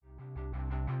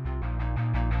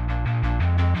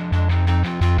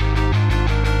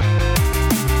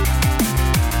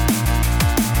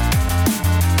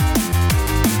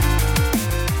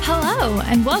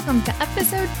and welcome to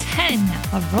episode 10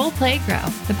 of Roleplay Grow,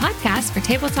 the podcast for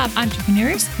tabletop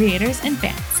entrepreneurs, creators, and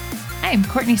fans. I am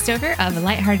Courtney Stover of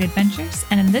Lightheart Adventures,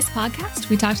 and in this podcast,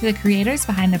 we talk to the creators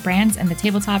behind the brands in the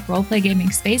tabletop roleplay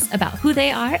gaming space about who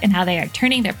they are and how they are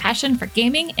turning their passion for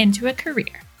gaming into a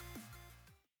career.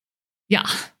 Yeah,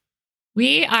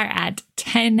 we are at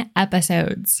 10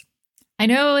 episodes. I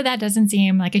know that doesn't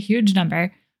seem like a huge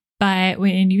number, but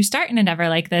when you start an endeavor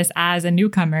like this as a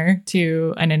newcomer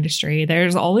to an industry,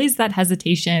 there's always that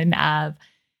hesitation of,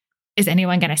 is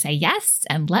anyone going to say yes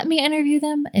and let me interview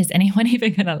them? Is anyone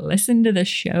even going to listen to the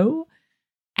show?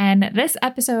 And this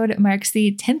episode marks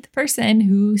the 10th person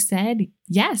who said,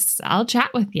 yes, I'll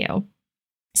chat with you.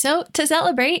 So to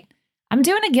celebrate, I'm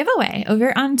doing a giveaway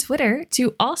over on Twitter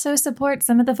to also support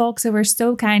some of the folks who were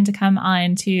so kind to come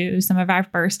on to some of our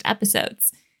first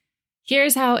episodes.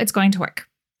 Here's how it's going to work.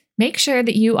 Make sure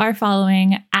that you are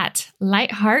following at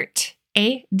Lightheart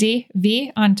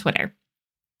ADV on Twitter.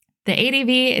 The ADV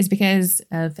is because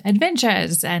of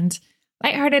adventures, and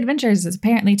Lightheart Adventures is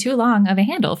apparently too long of a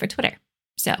handle for Twitter.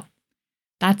 So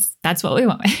that's what we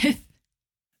went with.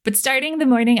 But starting the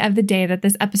morning of the day that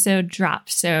this episode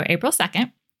drops, so April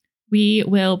 2nd, we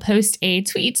will post a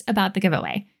tweet about the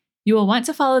giveaway. You will want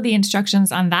to follow the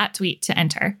instructions on that tweet to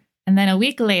enter. And then a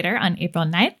week later, on April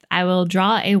 9th, I will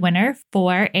draw a winner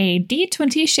for a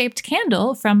D20-shaped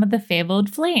candle from the Fabled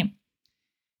Flame.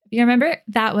 If you remember,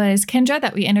 that was Kendra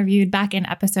that we interviewed back in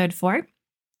episode 4.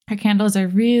 Her candles are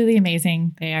really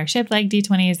amazing. They are shaped like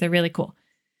D20s. They're really cool.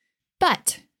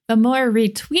 But the more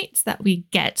retweets that we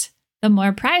get, the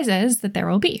more prizes that there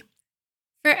will be.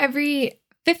 For every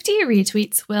 50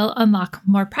 retweets, we'll unlock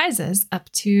more prizes,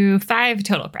 up to 5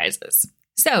 total prizes.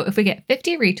 So if we get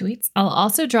 50 retweets, I'll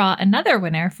also draw another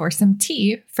winner for some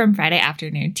tea from Friday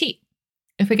Afternoon Tea.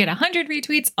 If we get 100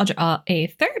 retweets, I'll draw a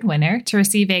third winner to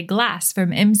receive a glass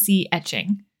from MC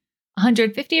Etching.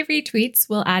 150 retweets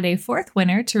will add a fourth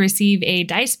winner to receive a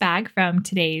dice bag from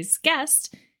today's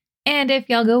guest. And if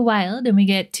y'all go wild and we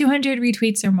get 200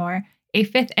 retweets or more, a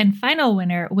fifth and final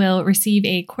winner will receive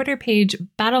a quarter-page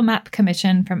battle map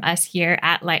commission from us here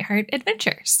at Lightheart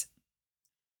Adventures.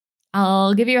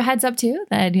 I'll give you a heads up too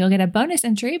that you'll get a bonus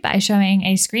entry by showing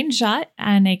a screenshot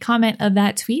and a comment of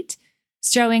that tweet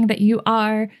showing that you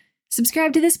are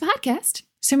subscribed to this podcast.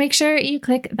 So make sure you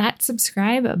click that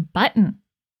subscribe button.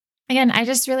 Again, I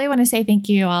just really want to say thank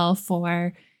you all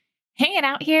for hanging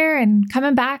out here and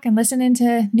coming back and listening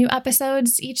to new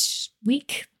episodes each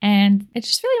week. And it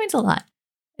just really means a lot.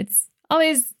 It's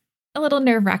always a little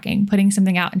nerve-wracking putting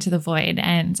something out into the void.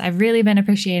 And I've really been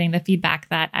appreciating the feedback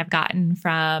that I've gotten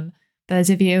from those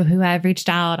of you who have reached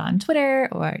out on Twitter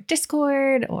or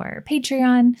Discord or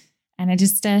Patreon. And I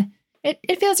just, it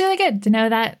feels really good to know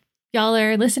that y'all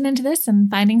are listening to this and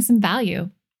finding some value.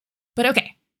 But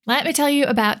okay, let me tell you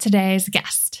about today's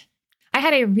guest. I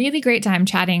had a really great time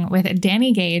chatting with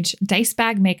Dani Gage, dice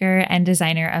bag maker and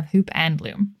designer of Hoop and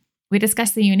Loom. We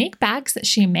discussed the unique bags that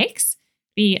she makes,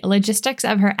 the logistics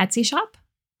of her Etsy shop,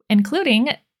 including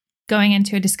going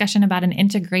into a discussion about an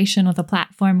integration with a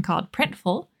platform called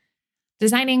Printful,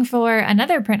 designing for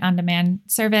another print-on-demand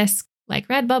service like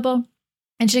Redbubble,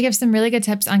 and she gives some really good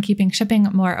tips on keeping shipping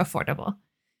more affordable.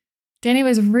 Dani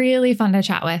was really fun to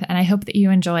chat with, and I hope that you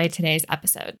enjoy today's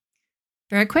episode.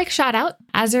 For a quick shout out,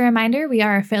 as a reminder, we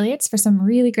are affiliates for some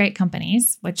really great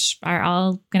companies, which are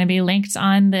all going to be linked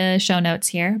on the show notes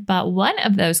here. But one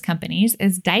of those companies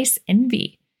is Dice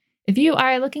Envy. If you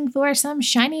are looking for some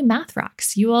shiny math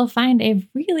rocks, you will find a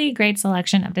really great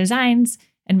selection of designs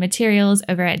and materials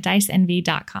over at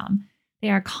diceenvy.com. They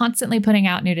are constantly putting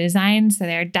out new designs, so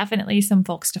there are definitely some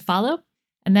folks to follow.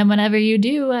 And then whenever you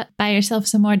do buy yourself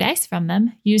some more dice from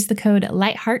them, use the code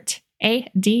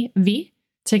LIGHTHEARTADV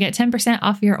to get 10%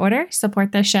 off your order,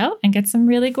 support the show, and get some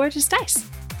really gorgeous dice.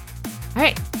 All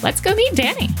right, let's go meet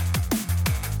Dani.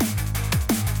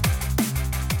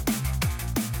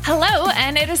 Hello,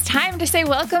 and it is time to say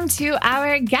welcome to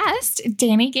our guest,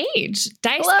 Dani Gage,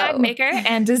 dice bag maker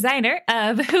and designer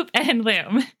of Hoop and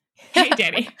Loom. Hey,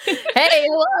 Dani. Hey,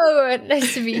 hello.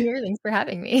 Nice to be here. Thanks for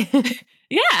having me.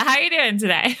 Yeah, how are you doing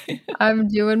today? I'm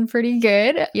doing pretty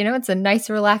good. You know, it's a nice,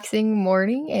 relaxing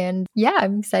morning, and yeah,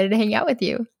 I'm excited to hang out with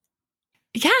you.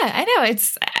 Yeah, I know.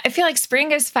 I feel like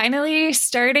spring is finally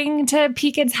starting to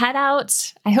peek its head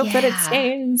out. I hope that it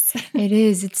stays. It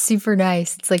is. It's super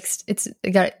nice. It's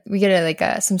like we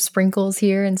get some sprinkles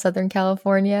here in Southern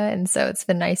California, and so it's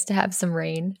been nice to have some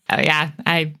rain. Oh yeah,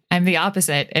 I'm the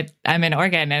opposite. I'm in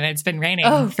Oregon, and it's been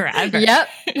raining forever. Yep,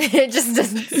 it just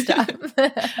doesn't stop.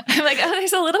 I'm like,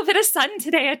 there's a little bit of sun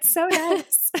today. It's so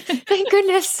nice. Thank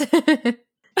goodness.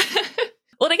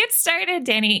 Well, to get started,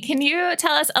 Danny, can you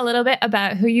tell us a little bit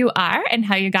about who you are and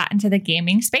how you got into the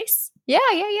gaming space?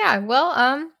 Yeah.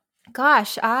 Well,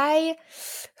 gosh,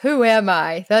 who am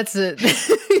I? That's it.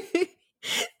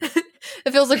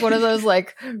 It feels like one of those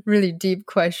like really deep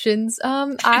questions.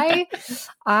 I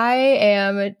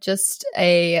am just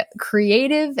a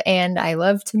creative and I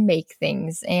love to make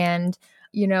things. And,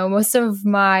 most of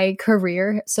my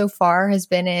career so far has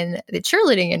been in the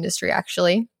cheerleading industry,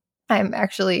 actually. I'm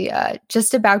actually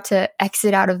just about to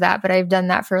exit out of that, but I've done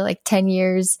that for like 10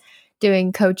 years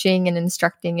doing coaching and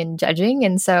instructing and judging.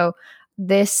 And so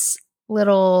this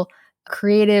little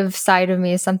creative side of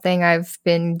me is something I've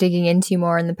been digging into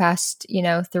more in the past,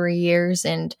 3 years.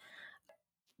 And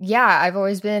yeah, I've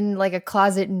always been like a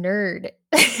closet nerd.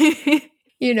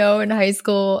 In high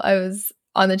school, I was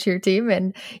on the cheer team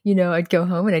and, I'd go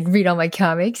home and I'd read all my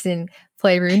comics and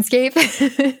play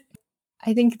RuneScape.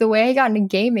 I think the way I got into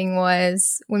gaming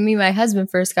was when me and my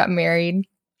husband first got married,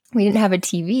 we didn't have a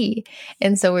TV.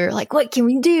 And so we were like, what can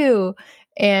we do?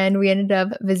 And we ended up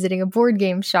visiting a board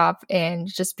game shop and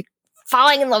just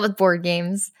falling in love with board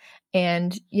games.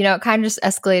 And, it kind of just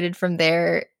escalated from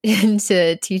there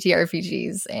into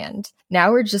TTRPGs. And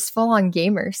now we're just full on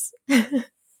gamers.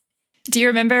 Do you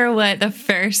remember what the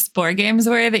first board games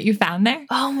were that you found there?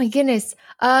 Oh my goodness.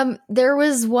 There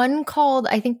was one called,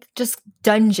 I think, just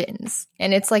Dungeons.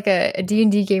 And it's like a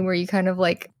D&D game where you kind of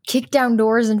like kick down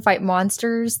doors and fight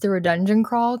monsters through a dungeon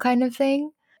crawl kind of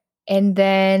thing. And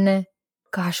then,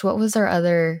 gosh, what was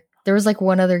there was like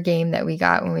one other game that we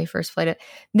got when we first played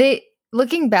it.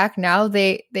 Looking back now,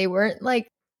 they weren't like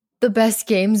the best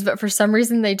games, but for some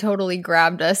reason they totally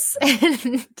grabbed us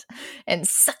and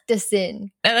sucked us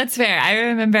in. That's fair. I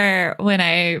remember when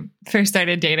I first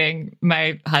started dating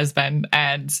my husband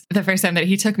and the first time that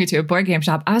he took me to a board game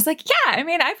shop, I was like, yeah, I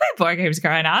played board games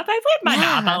growing up. I played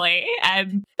Monopoly. Yeah.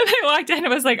 And I walked in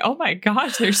and was like, oh my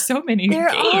gosh, there's so many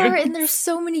games. And there's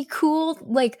so many cool,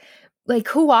 like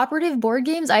cooperative board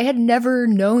games. I had never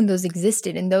known those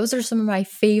existed. And those are some of my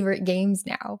favorite games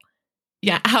now.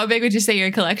 Yeah. How big would you say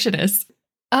your collection is?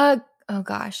 Oh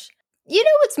gosh.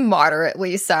 It's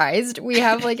moderately sized. We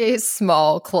have like a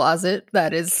small closet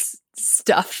that is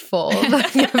stuffed full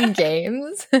of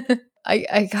games.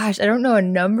 I don't know a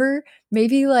number.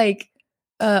 Maybe like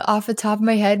off the top of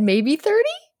my head, maybe 30.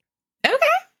 Okay.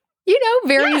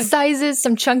 Various sizes,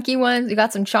 some chunky ones. We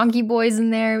got some chunky boys in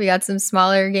there. We got some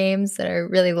smaller games that are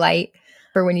really light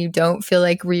for when you don't feel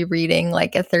like rereading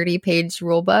like a 30-page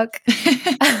rule book.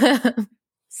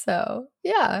 So,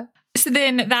 yeah. So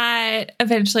then that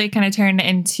eventually kind of turned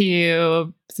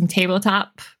into some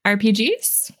tabletop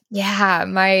RPGs? Yeah,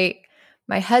 my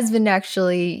husband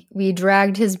actually, we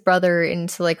dragged his brother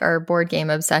into like our board game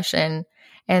obsession.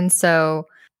 And so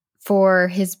for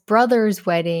his brother's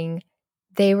wedding,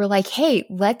 they were like, hey,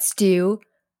 let's do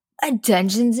a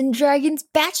Dungeons and Dragons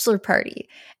bachelor party.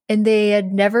 And they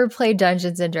had never played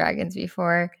Dungeons and Dragons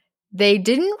before. They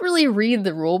didn't really read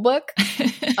the rule book.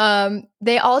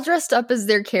 They all dressed up as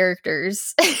their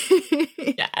characters.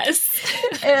 Yes.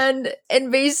 and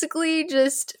basically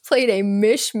just played a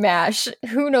mishmash.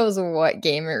 Who knows what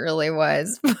game it really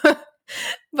was.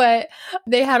 But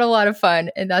they had a lot of fun,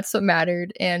 and that's what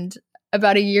mattered. And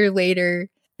about a year later,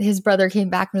 his brother came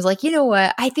back and was like, you know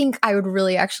what? I think I would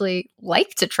really actually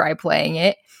like to try playing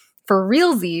it for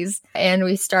realsies. And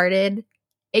we started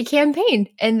a campaign,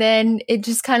 and then it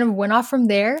just kind of went off from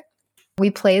there. We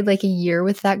played like a year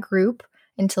with that group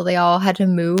until they all had to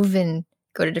move and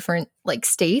go to different like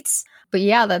states. But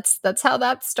yeah, that's how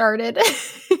that started.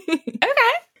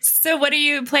 Okay. So what are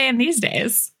you playing these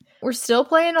days? We're still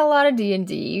playing a lot of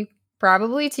D&D,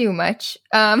 probably too much.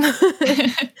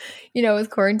 With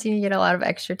quarantine, you get a lot of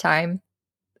extra time.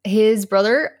 His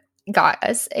brother got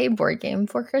us a board game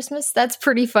for Christmas. That's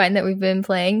pretty fun that we've been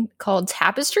playing, called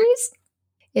Tapestries.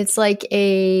 It's like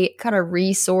a kind of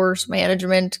resource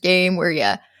management game where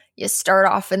you start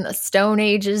off in the Stone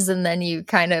Ages and then you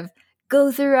kind of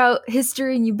go throughout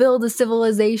history and you build a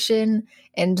civilization.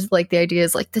 And like the idea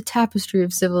is like the tapestry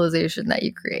of civilization that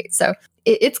you create. So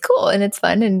it's cool and it's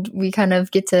fun. And we kind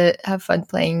of get to have fun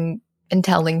playing and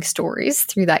telling stories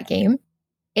through that game.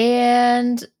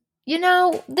 And,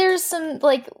 there's some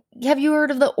like, have you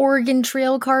heard of the Oregon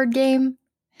Trail card game?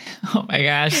 Oh my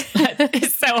gosh, that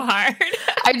is so hard.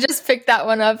 I just picked that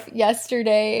one up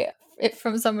yesterday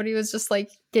from somebody who was just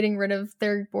like getting rid of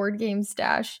their board game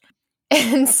stash.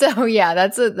 And so, yeah,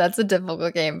 that's a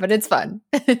difficult game, but it's fun.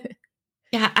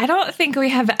 Yeah, I don't think we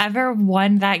have ever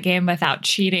won that game without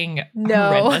cheating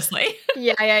horrendously.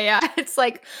 Yeah. It's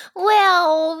like,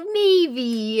 well,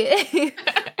 maybe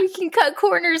we can cut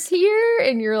corners here.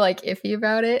 And you're like iffy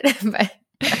about it. But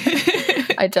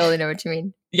I totally know what you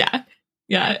mean. Yeah.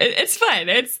 Yeah. It's fun.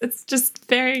 It's just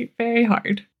very, very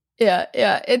hard. Yeah.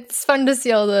 Yeah. It's fun to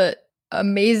see all the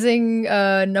amazing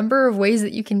number of ways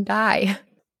that you can die.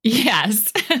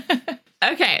 Yes.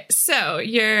 Okay. So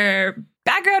your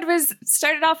background was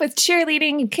started off with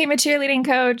cheerleading. You became a cheerleading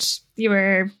coach. You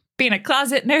were being a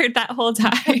closet nerd that whole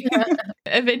time.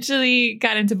 Eventually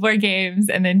got into board games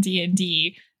and then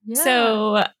D&D. Yeah.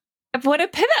 So I want to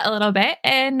pivot a little bit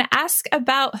and ask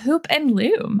about Hoop and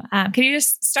Loom. Can you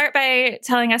just start by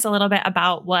telling us a little bit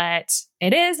about what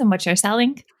it is and what you're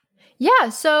selling? Yeah,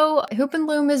 so Hoop and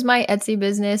Loom is my Etsy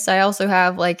business. I also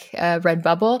have like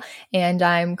Redbubble, and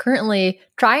I'm currently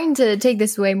trying to take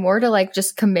this way more to like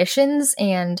just commissions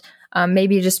and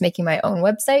maybe just making my own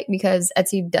website, because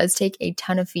Etsy does take a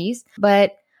ton of fees.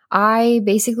 But I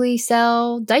basically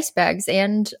sell dice bags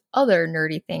and other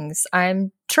nerdy things.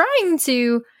 I'm trying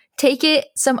to take it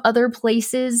some other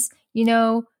places. You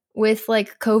know, with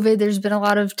like COVID, there's been a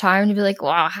lot of time to be like,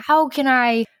 wow, how can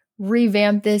I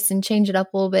revamp this and change it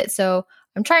up a little bit? So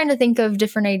I'm trying to think of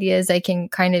different ideas I can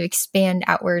kind of expand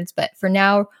outwards. But for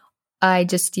now, I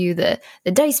just do the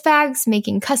dice bags,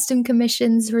 making custom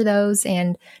commissions for those,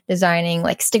 and designing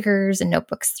like stickers and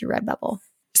notebooks through Redbubble.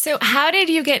 So how did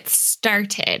you get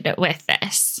started with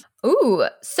this? Ooh,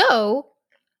 so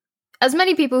as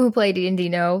many people who play D&D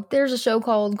know, there's a show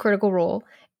called Critical Role,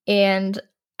 and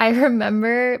I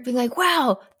remember being like,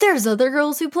 wow, there's other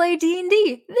girls who play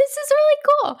D&D. This is really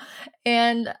cool.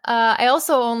 And I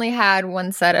also only had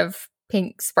one set of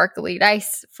pink sparkly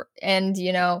dice. And,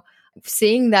 you know,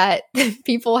 seeing that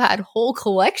people had whole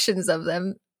collections of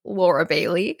them, Laura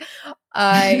Bailey,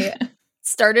 I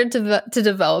started to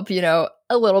develop, you know,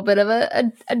 a little bit of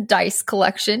a dice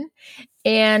collection.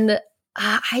 And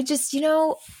I just, you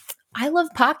know, I love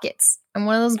pockets. I'm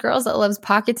one of those girls that loves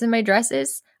pockets in my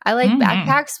dresses. I like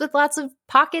backpacks with lots of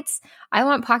pockets. I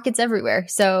want pockets everywhere.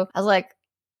 So I was like,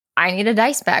 I need a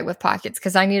dice bag with pockets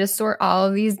because I need to sort all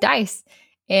of these dice.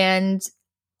 And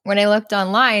when I looked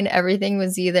online, everything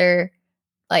was either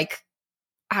like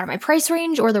out of my price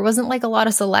range or there wasn't like a lot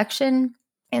of selection.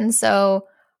 And so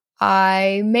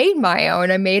I made my own.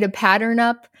 I made a pattern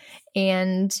up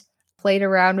and played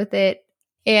around with it.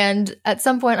 And at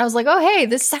some point I was like, oh, hey,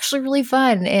 this is actually really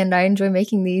fun. And I enjoy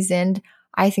making these. And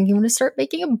I think I'm going to start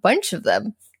making a bunch of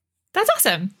them. That's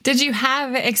awesome. Did you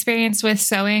have experience with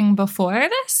sewing before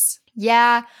this?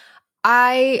 Yeah,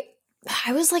 I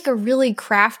was like a really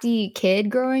crafty kid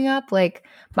growing up. Like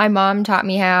my mom taught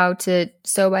me how to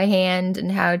sew by hand and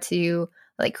how to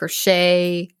like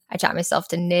crochet. I taught myself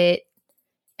to knit,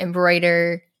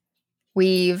 embroider,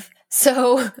 weave.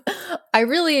 So I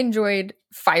really enjoyed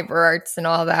fiber arts and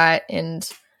all that. And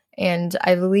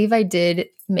I believe I did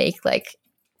make like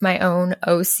my own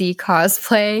OC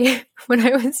cosplay when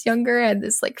I was younger. I had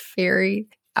this like fairy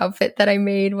outfit that I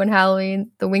made one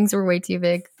Halloween. The wings were way too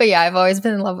big. But yeah, I've always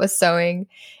been in love with sewing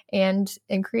and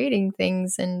creating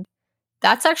things. And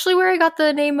that's actually where I got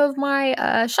the name of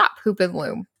my shop, Hoop and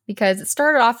Loom, because it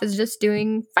started off as just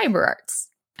doing fiber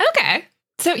arts. Okay.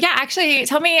 So yeah, actually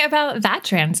tell me about that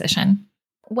transition.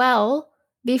 Well,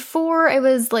 before I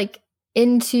was like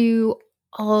into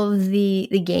all of the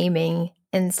gaming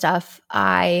and stuff,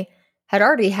 I had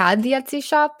already had the Etsy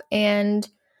shop, and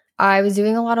I was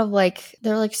doing a lot of like,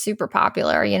 they're like super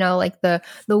popular, you know, like the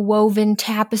woven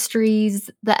tapestries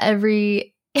that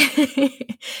every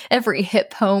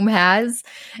hip home has,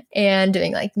 and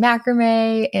doing like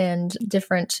macrame and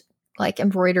different like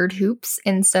embroidered hoops.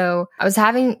 And so I was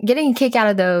getting a kick out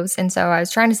of those. And so I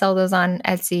was trying to sell those on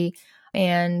Etsy,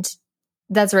 and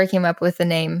that's where I came up with the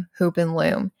name Hoop and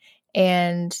Loom.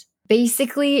 And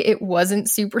basically, it wasn't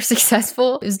super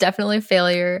successful. It was definitely a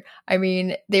failure. I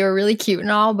mean, they were really cute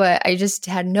and all, but I just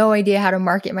had no idea how to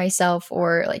market myself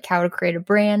or like how to create a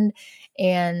brand.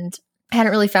 And I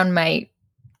hadn't really found my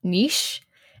niche.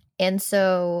 And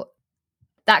so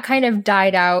that kind of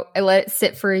died out. I let it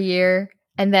sit for a year.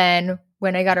 And then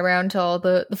when I got around to all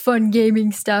the fun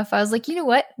gaming stuff, I was like, you know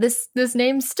what? This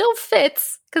name still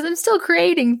fits because I'm still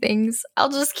creating things. I'll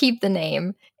just keep the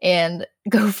name and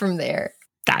go from there.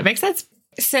 That makes sense.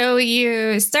 So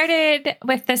you started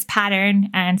with this pattern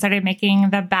and started making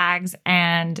the bags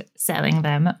and selling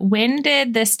them. When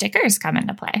did the stickers come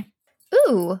into play?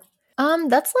 Ooh,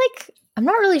 that's like, I'm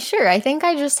not really sure. I think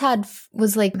I just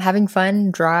was like having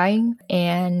fun drawing,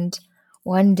 and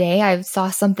one day I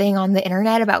saw something on the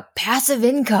internet about passive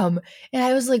income, and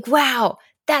I was like, wow,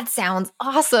 that sounds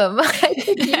awesome. I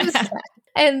could use that.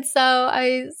 And so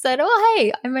I said, oh,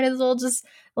 hey, I might as well just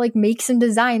like make some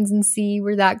designs and see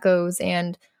where that goes.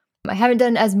 And I haven't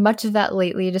done as much of that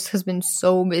lately just because I've been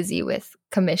so busy with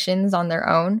commissions on their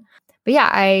own. But yeah,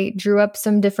 I drew up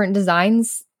some different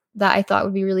designs that I thought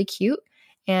would be really cute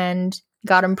and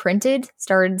got them printed,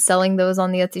 started selling those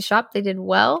on the Etsy shop. They did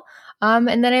well. And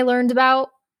then I learned about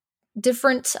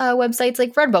different websites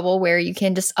like Redbubble where you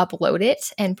can just upload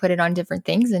it and put it on different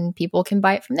things and people can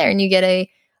buy it from there. And you get a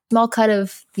small cut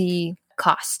of the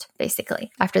cost,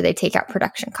 basically, after they take out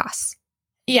production costs.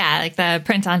 Yeah, like the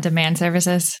print on demand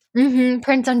services.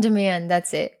 Print on demand.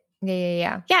 That's it.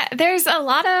 Yeah. Yeah, there's a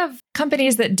lot of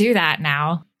companies that do that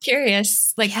now.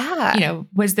 Curious, like,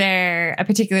 was there a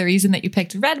particular reason that you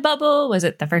picked Redbubble? Was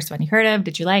it the first one you heard of?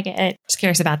 Did you like it? Just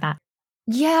curious about that.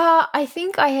 Yeah, I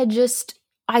think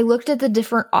I looked at the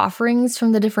different offerings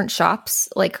from the different shops,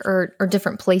 like, or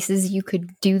different places you could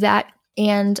do that.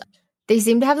 And they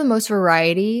seem to have the most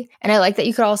variety. And I like that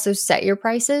you could also set your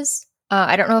prices.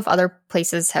 I don't know if other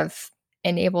places have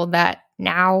enabled that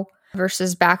now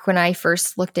versus back when I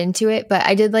first looked into it. But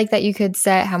I did like that you could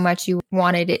set how much you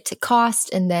wanted it to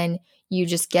cost, and then you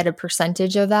just get a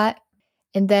percentage of that.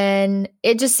 And then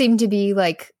it just seemed to be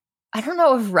like, I don't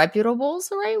know if reputable is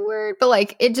the right word, but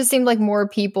like it just seemed like more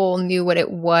people knew what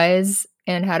it was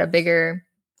and had a bigger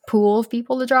pool of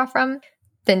people to draw from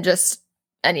than just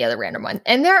any other random one.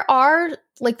 And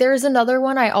there's another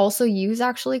one I also use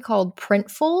actually called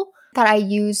Printful that I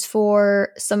use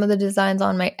for some of the designs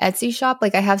on my Etsy shop.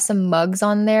 Like I have some mugs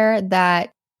on there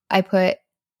that I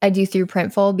do through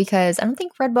Printful because I don't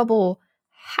think Redbubble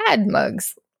had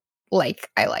mugs like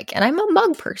I like. And I'm a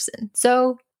mug person.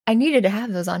 So I needed to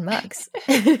have those on mugs.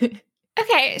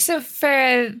 Okay. So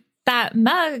for that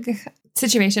mug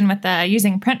situation with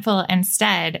using Printful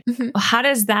instead, how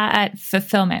does that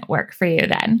fulfillment work for you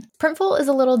then? Printful is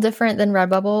a little different than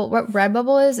Redbubble. What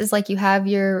Redbubble is like you have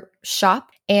your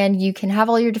shop and you can have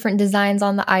all your different designs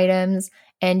on the items,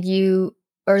 and the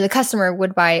customer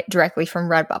would buy it directly from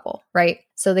Redbubble, right?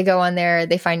 So they go on there,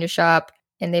 they find your shop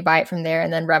and they buy it from there,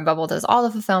 and then Redbubble does all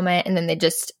the fulfillment, and then they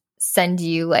just send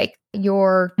you like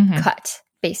your cut,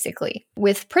 basically.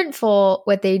 With Printful,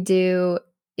 what they do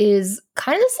is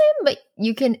kind of the same, but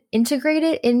you can integrate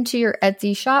it into your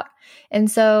Etsy shop.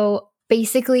 And so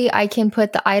basically I can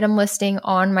put the item listing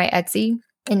on my Etsy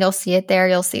and you'll see it there.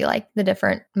 You'll see like the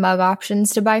different mug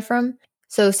options to buy from.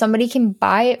 So somebody can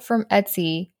buy it from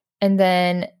Etsy, and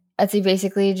then Etsy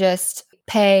basically just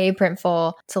pay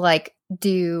Printful to like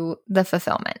do the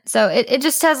fulfillment. So it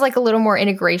just has like a little more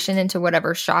integration into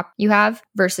whatever shop you have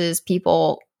versus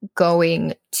people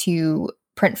going to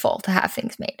Printful to have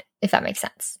things made, if that makes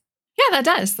sense. Yeah, that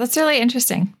does. That's really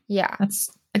interesting. Yeah. That's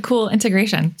a cool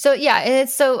integration. So yeah,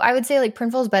 so I would say like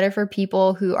Printful is better for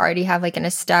people who already have like an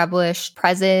established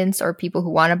presence or people who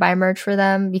want to buy merch for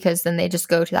them, because then they just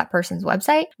go to that person's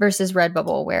website, versus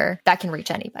Redbubble where that can reach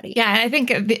anybody. Yeah, and I think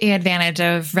the advantage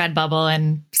of Redbubble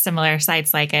and similar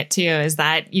sites like it too is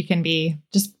that you can be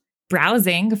just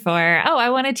browsing for, I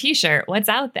want a t-shirt. What's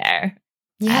out there?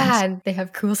 Yeah, and they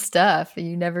have cool stuff that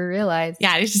you never realized.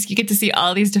 Yeah, it's just you get to see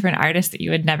all these different artists that you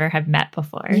would never have met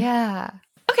before. Yeah.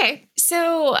 Okay,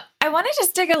 so I want to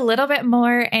just dig a little bit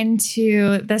more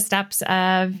into the steps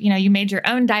of, you made your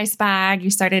own dice bag.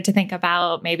 You started to think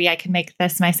about maybe I can make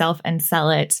this myself and sell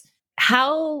it.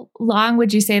 How long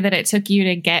would you say that it took you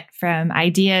to get from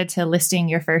idea to listing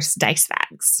your first dice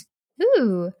bags?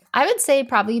 Ooh, I would say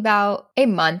probably about a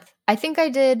month. I think I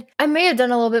may have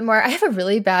done a little bit more. I have a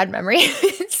really bad memory.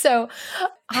 So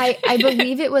I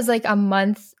believe it was like a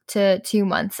month to 2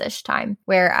 months-ish time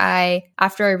where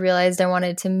after I realized I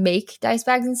wanted to make dice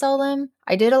bags and sell them,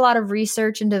 I did a lot of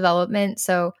research and development.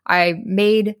 So I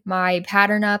made my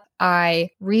pattern up.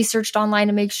 I researched online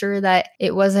to make sure that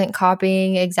it wasn't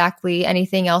copying exactly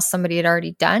anything else somebody had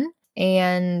already done.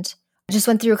 And I just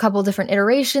went through a couple different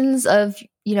iterations of,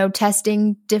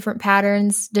 testing different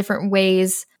patterns, different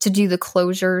ways to do the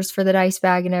closures for the dice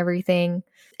bag and everything,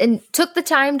 and took the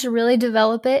time to really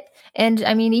develop it. And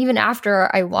I mean, even after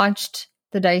I launched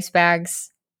the dice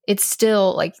bags, it's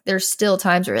still like, there's still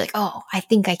times where you're like, I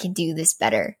think I can do this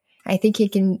better. I think I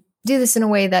can do this in a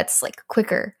way that's like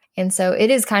quicker. And so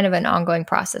it is kind of an ongoing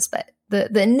process, but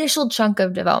the initial chunk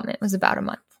of development was about a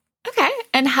month. Okay.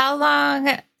 And how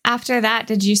long after that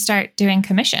did you start doing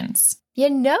commissions?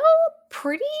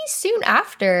 Pretty soon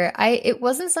after. It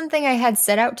wasn't something I had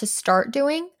set out to start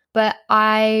doing, but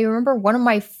I remember one of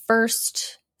my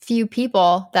first few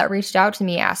people that reached out to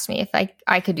me asked me if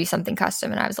I could do something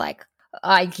custom, and I was like,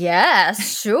 I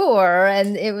guess, sure.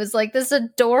 And it was like this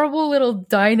adorable little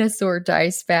dinosaur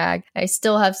dice bag. I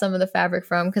still have some of the fabric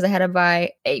from, because I had to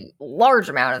buy a large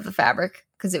amount of the fabric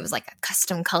because it was like a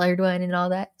custom colored one and all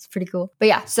that. It's pretty cool. But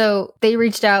yeah, so they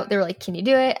reached out. They were like, can you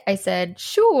do it? I said,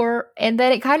 sure. And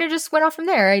then it kind of just went off from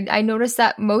there. I noticed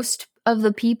that most of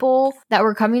the people that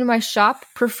were coming to my shop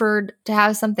preferred to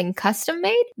have something custom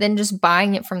made than just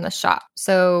buying it from the shop.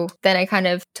 So then I kind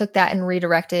of took that and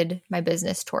redirected my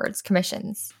business towards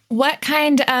commissions. What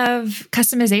kind of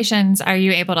customizations are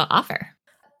you able to offer?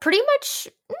 Pretty much,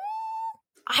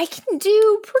 I can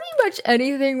do pretty much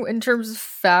anything in terms of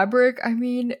fabric. I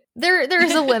mean,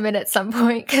 there's a limit at some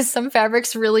point because some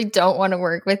fabrics really don't want to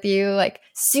work with you. Like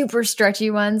super stretchy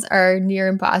ones are near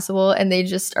impossible and they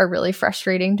just are really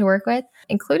frustrating to work with,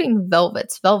 including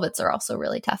velvets. Velvets are also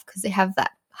really tough because they have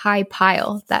that high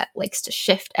pile that likes to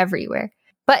shift everywhere.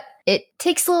 But it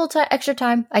takes a little extra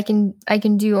time. I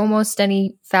can do almost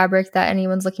any fabric that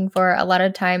anyone's looking for. A lot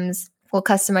of times we'll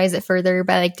customize it further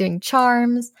by like doing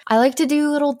charms. I like to do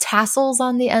little tassels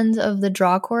on the ends of the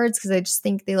draw cords because I just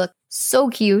think they look so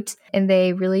cute and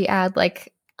they really add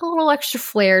like a little extra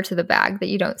flair to the bag that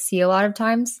you don't see a lot of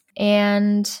times.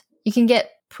 And you can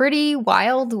get pretty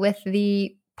wild with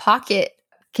the pocket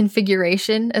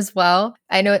configuration as well.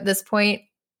 I know at this point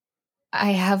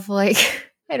I have like,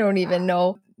 I don't even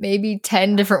know, maybe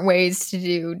 10 different ways to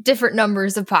do different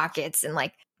numbers of pockets. And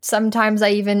like sometimes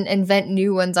I even invent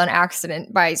new ones on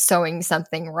accident by sewing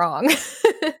something wrong.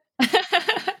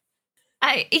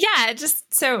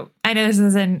 So I know this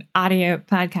is an audio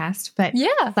podcast, but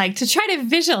yeah, like to try to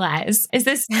visualize, is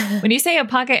this, when you say a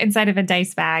pocket inside of a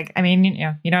dice bag, I mean,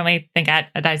 you normally think at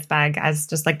a dice bag as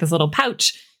just like this little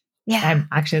pouch. Yeah. I'm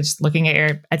actually just looking at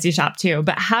your Etsy shop too,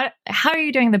 but how are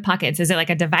you doing the pockets? Is it like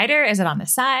a divider? Is it on the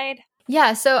side?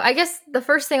 Yeah, so I guess the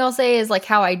first thing I'll say is like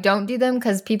how I don't do them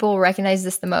because people will recognize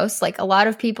this the most. Like a lot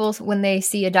of people, when they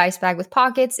see a dice bag with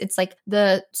pockets, it's like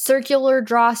the circular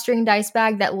drawstring dice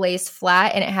bag that lays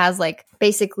flat and it has like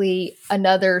basically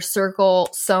another circle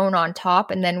sewn on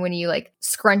top. And then when you like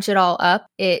scrunch it all up,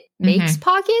 it makes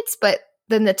pockets, but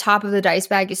then the top of the dice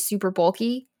bag is super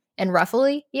bulky and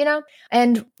ruffly,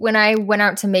 And when I went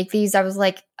out to make these, I was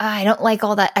like, I don't like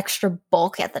all that extra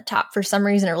bulk at the top. For some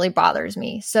reason, it really bothers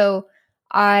me. So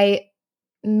I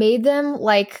made them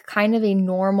like kind of a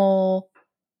normal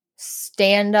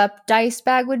stand-up dice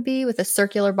bag would be with a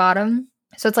circular bottom.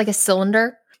 So it's like a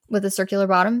cylinder with a circular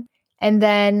bottom. And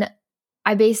then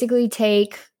I basically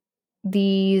take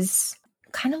these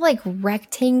kind of like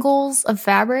rectangles of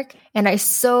fabric and I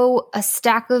sew a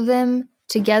stack of them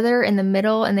together in the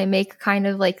middle and they make kind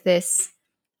of like this,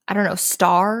 I don't know,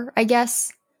 star, I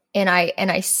guess. And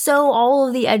I sew all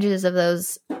of the edges of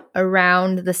those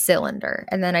around the cylinder.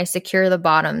 And then I secure the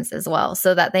bottoms as well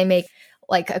so that they make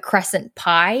like a crescent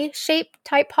pie shape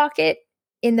type pocket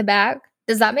in the bag.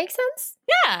 Does that make sense?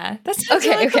 Yeah, that sounds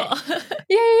really cool.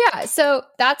 Yeah. So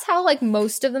that's how like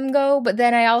most of them go. But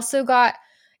then I also got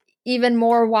even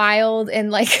more wild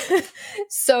and like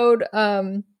sewed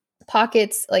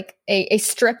pockets, like a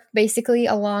strip basically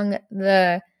along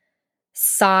the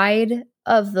side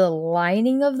of the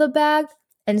lining of the bag.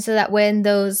 And so that when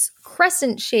those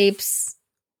those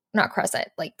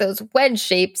wedge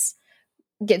shapes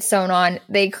get sewn on,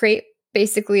 they create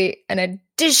basically an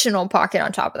additional pocket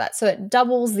on top of that. So it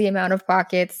doubles the amount of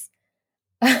pockets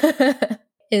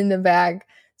in the bag.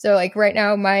 So like right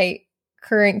now, my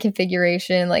current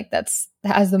configuration, like that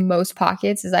has the most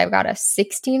pockets, is I've got a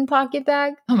 16 pocket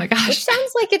bag. Oh my gosh. Which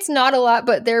sounds like it's not a lot,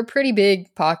 but they're pretty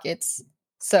big pockets.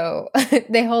 So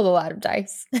they hold a lot of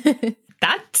dice.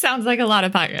 That sounds like a lot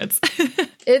of pockets.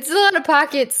 It's a lot of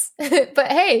pockets, but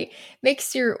hey,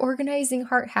 makes your organizing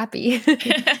heart happy.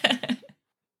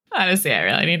 Honestly, I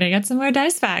really need to get some more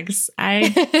dice bags. My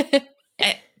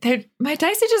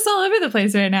dice are just all over the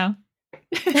place right now.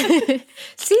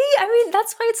 See, I mean,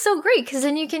 that's why it's so great because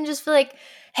then you can just feel like,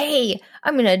 hey,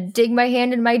 I'm going to dig my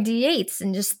hand in my D8s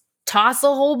and just toss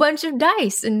a whole bunch of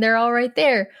dice and they're all right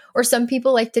there. Or some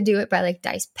people like to do it by like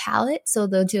dice palette. So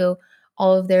they'll do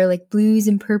all of their like blues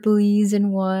and purplies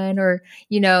in one, or,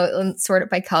 sort it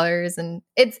by colors. And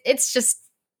it's just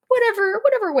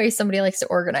whatever way somebody likes to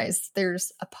organize.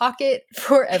 There's a pocket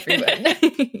for everyone.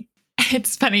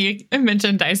 It's funny. You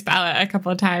mentioned dice palette a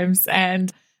couple of times.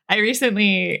 And I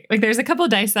recently, there's a couple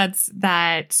of dice sets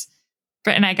that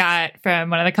Britt and I got from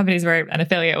one of the companies we're an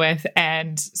affiliate with.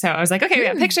 And so I was like, okay, we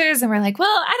got pictures. And we're like, well,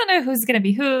 I don't know who's going to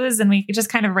be whose. And we just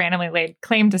kind of randomly laid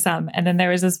claim to some. And then there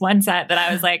was this one set that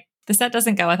I was like, the set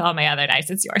doesn't go with all my other dice.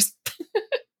 It's yours.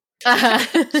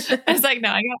 I was like, no,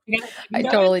 I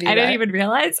totally do. I didn't even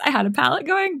realize I had a palette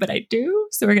going, but I do.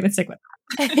 So we're going to stick with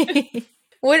that.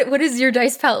 What does your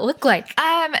dice palette look like?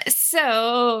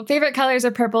 So favorite colors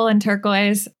are purple and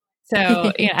turquoise.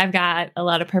 So, I've got a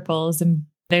lot of purples, and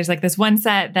there's like this one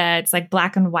set that's like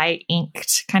black and white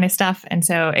inked kind of stuff. And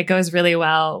so it goes really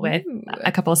well with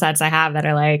a couple of sets I have that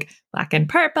are like black and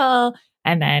purple.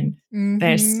 And then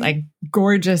there's like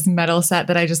gorgeous metal set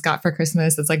that I just got for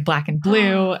Christmas. It's like black and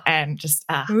blue and just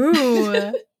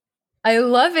Ooh. I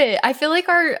love it. I feel like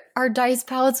our dice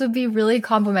palettes would be really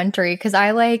complementary because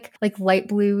I like light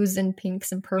blues and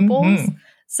pinks and purples.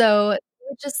 So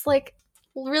we're just like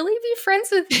really be friends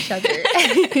with each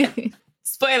other.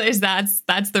 Spoilers,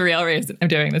 that's the real reason I'm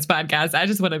doing this podcast. I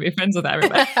just want to be friends with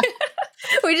everybody.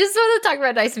 We just want to talk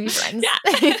about dice and be friends.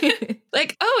 Yeah.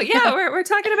 Like, oh yeah, we're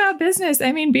talking about business.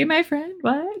 I mean, be my friend.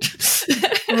 What?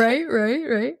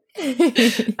 Right.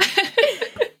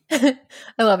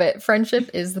 I love it. Friendship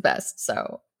is the best.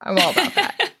 So I'm all about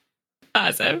that.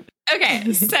 Awesome.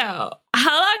 Okay. So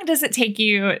how long does it take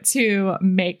you to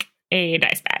make a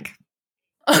dice bag?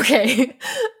 Okay.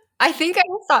 I think I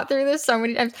thought through this so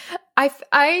many times.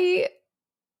 I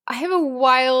have a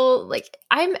while, like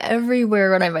I'm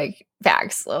everywhere when I make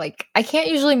bags. Like I can't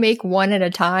usually make one at a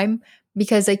time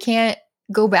because I can't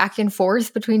go back and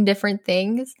forth between different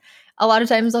things. A lot of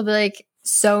times I'll be like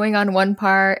sewing on one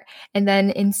part and then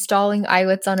installing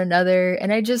eyelets on another.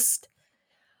 And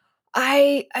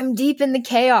I'm deep in the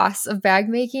chaos of bag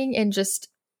making and just,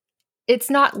 it's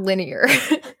not linear.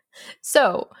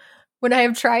 So when I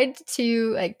have tried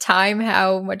to like time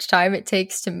how much time it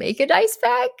takes to make a dice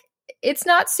bag, it's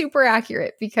not super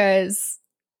accurate because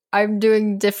I'm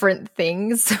doing different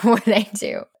things when I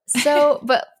do. So,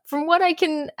 but from what I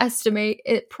can estimate,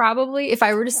 it probably, if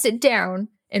I were to sit down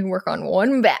and work on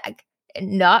one bag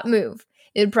and not move,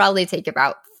 it'd probably take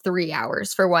about 3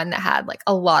 hours for one that had like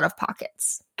a lot of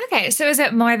pockets. Okay. So is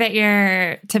it more that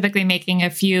you're typically making a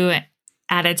few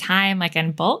at a time, like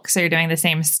in bulk? So you're doing the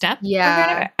same step?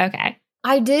 Yeah. Okay.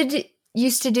 I did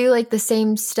used to do like the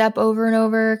same step over and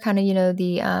over, kind of,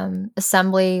 the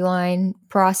assembly line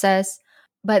process.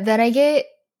 But then I get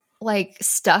like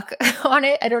stuck on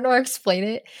it. I don't know how to explain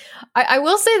it. I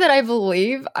will say that I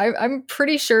believe, I'm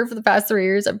pretty sure for the past 3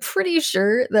 years, I'm pretty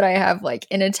sure that I have like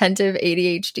inattentive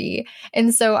ADHD.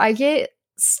 And so I get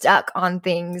stuck on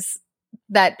things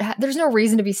that there's no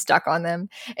reason to be stuck on them.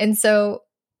 And so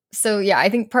yeah, I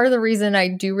think part of the reason I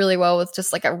do really well with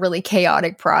just like a really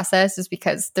chaotic process is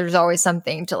because there's always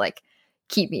something to like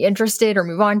keep me interested or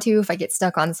move on to if I get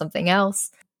stuck on something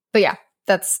else. But yeah,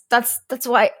 that's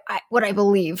why what I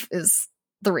believe is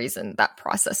the reason that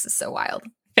process is so wild.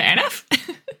 Fair enough.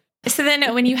 So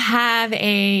then when you have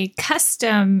a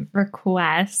custom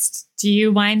request, do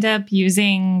you wind up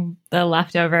using the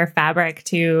leftover fabric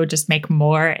to just make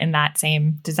more in that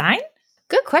same design?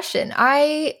 Good question.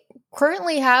 I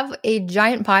currently have a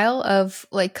giant pile of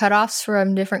like cutoffs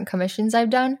from different commissions I've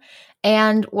done.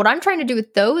 And what I'm trying to do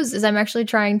with those is I'm actually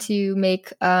trying to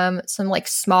make some like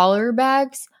smaller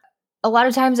bags. A lot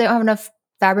of times I don't have enough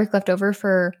fabric left over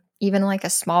for even like a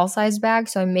small size bag.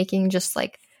 So I'm making just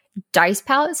like dice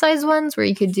palette size ones where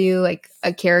you could do like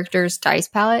a character's dice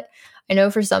palette. I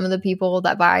know for some of the people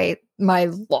that buy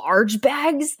my large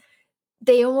bags,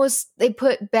 they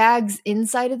put bags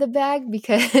inside of the bag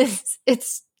because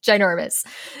it's ginormous.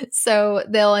 So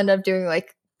they'll end up doing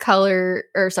like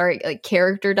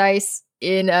character dice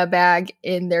in a bag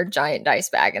in their giant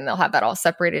dice bag, and they'll have that all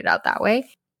separated out that way.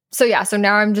 So yeah, so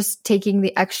now I'm just taking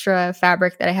the extra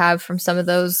fabric that I have from some of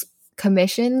those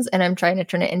commissions and I'm trying to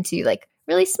turn it into like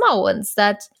really small ones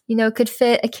that, could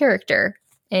fit a character,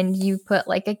 and you put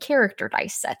like a character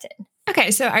dice set in.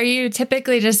 Okay, so are you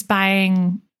typically just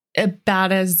buying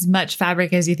about as much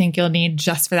fabric as you think you'll need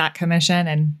just for that commission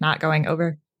and not going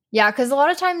over? Yeah, because a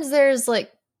lot of times there's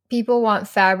like people want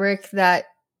fabric that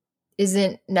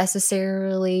isn't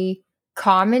necessarily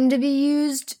common to be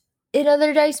used in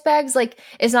other dice bags. Like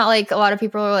it's not like a lot of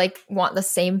people are like want the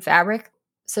same fabric.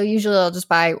 So usually I'll just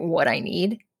buy what I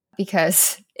need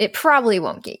because it probably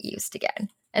won't get used again.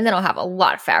 And then I'll have a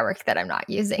lot of fabric that I'm not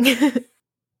using.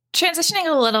 Transitioning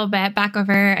a little bit back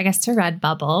over, I guess, to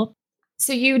Redbubble.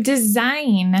 So you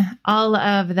design all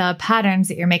of the patterns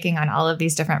that you're making on all of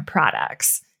these different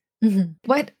products. Mm-hmm.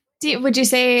 What would you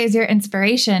say is your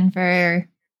inspiration for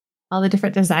all the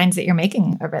different designs that you're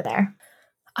making over there?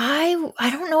 I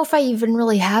don't know if I even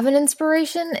really have an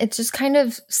inspiration. It's just kind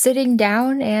of sitting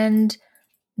down and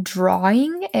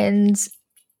drawing and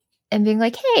being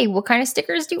like, hey, what kind of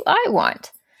stickers do I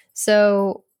want?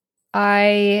 So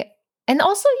and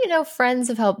also, friends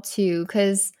have helped too,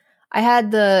 because I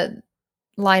had the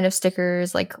line of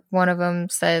stickers, like one of them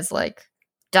says like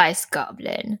Dice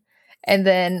Goblin. And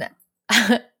then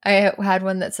I had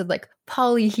one that said like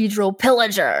Polyhedral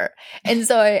Pillager. And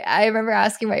so I remember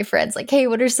asking my friends like, hey,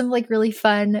 what are some like really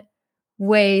fun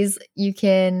ways you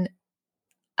can,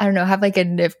 I don't know, have like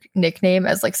a nickname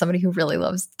as like somebody who really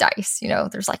loves dice?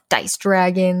 There's like Dice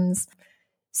Dragons.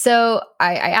 So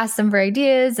I asked them for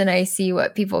ideas and I see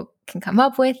what people can come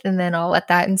up with, and then I'll let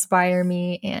that inspire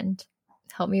me and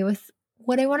help me with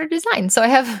what I want to design. So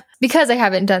because I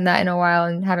haven't done that in a while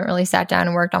and haven't really sat down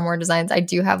and worked on more designs, I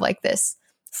do have like this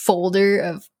folder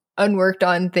of unworked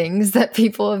on things that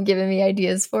people have given me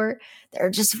ideas for that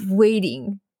are just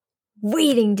waiting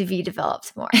to be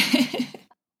developed more.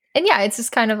 And yeah, it's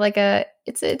just kind of like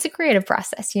it's a creative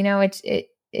process,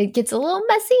 it gets a little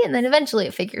messy and then eventually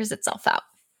it figures itself out.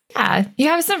 Yeah, you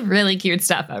have some really cute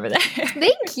stuff over there.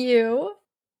 Thank you.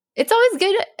 It's always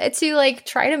good to like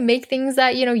try to make things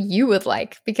that, you would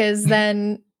like, because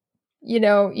then,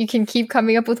 you can keep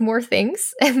coming up with more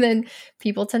things and then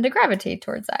people tend to gravitate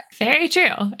towards that. Very true.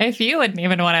 If you wouldn't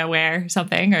even want to wear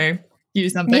something or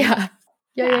use something.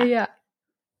 Yeah.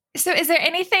 So is there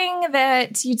anything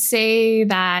that you'd say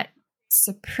that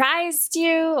surprised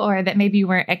you or that maybe you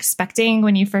weren't expecting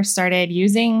when you first started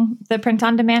using the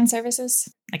print-on-demand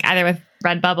services? Like either with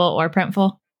Redbubble or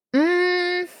Printful?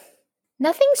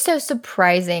 Nothing so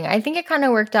surprising. I think it kind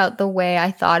of worked out the way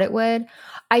I thought it would.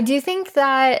 I do think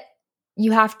that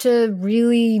you have to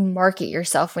really market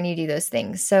yourself when you do those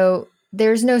things. So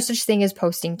there's no such thing as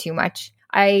posting too much.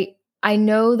 I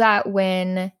know that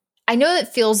it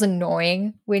feels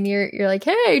annoying when you're like,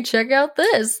 hey, check out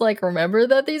this. Like, remember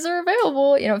that these are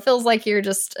available. It feels like you're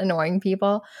just annoying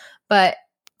people. But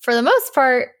for the most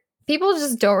part, people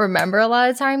just don't remember a lot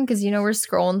of time because, we're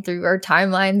scrolling through our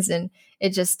timelines and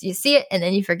you see it and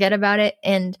then you forget about it.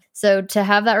 And so to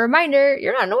have that reminder,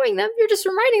 you're not annoying them. You're just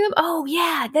reminding them, oh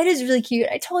yeah, that is really cute.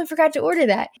 I totally forgot to order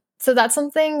that. So that's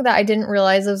something that I didn't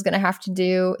realize I was going to have to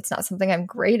do. It's not something I'm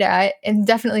great at and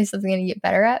definitely something I need to get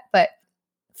better at. But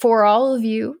for all of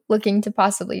you looking to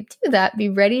possibly do that, be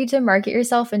ready to market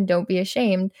yourself and don't be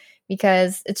ashamed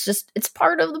because it's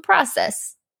part of the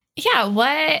process. Yeah.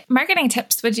 What marketing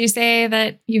tips would you say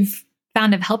that you've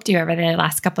found have helped you over the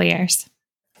last couple of years?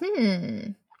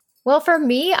 Well, for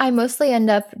me, I mostly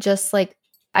end up just like,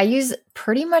 I use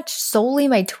pretty much solely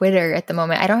my Twitter at the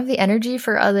moment. I don't have the energy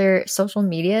for other social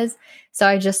medias. So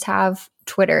I just have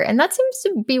Twitter and that seems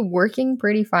to be working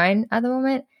pretty fine at the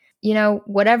moment.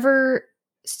 Whatever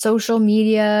social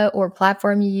media or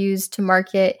platform you use to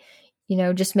market,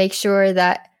 just make sure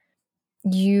that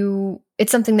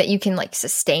it's something that you can like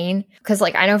sustain. Cause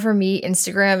like, I know for me,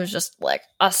 Instagram is just like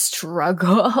a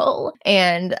struggle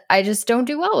and I just don't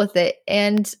do well with it.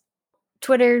 And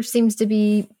Twitter seems to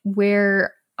be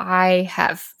where I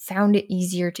have found it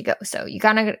easier to go. So you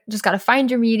just got to find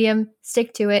your medium,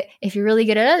 stick to it. If you're really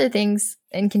good at other things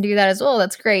and can do that as well,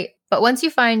 that's great. But once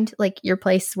you find like your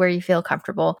place where you feel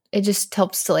comfortable, it just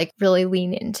helps to like really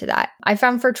lean into that. I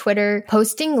found for Twitter,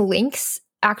 posting links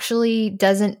actually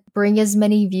doesn't bring as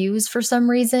many views for some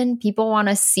reason. People want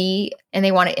to see and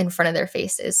they want it in front of their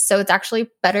faces. So it's actually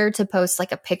better to post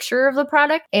like a picture of the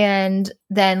product and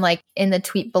then like in the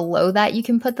tweet below that you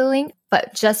can put the link.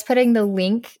 But just putting the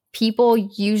link, people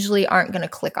usually aren't going to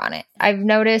click on it. I've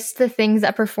noticed the things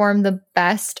that perform the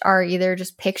best are either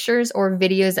just pictures or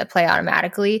videos that play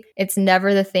automatically. It's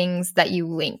never the things that you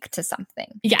link to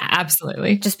something. Yeah,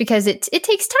 absolutely. Just because it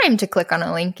takes time to click on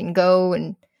a link and go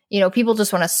and people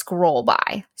just want to scroll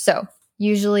by. So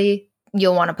usually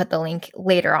you'll want to put the link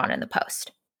later on in the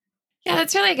post. Yeah,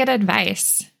 that's really good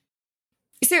advice.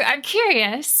 So I'm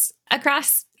curious,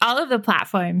 across all of the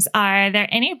platforms, are there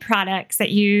any products that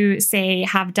you say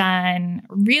have done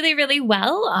really, really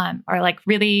well or like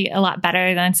really a lot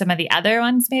better than some of the other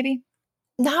ones maybe?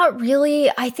 Not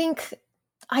really. I think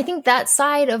that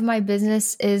side of my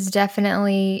business is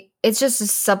definitely, it's just a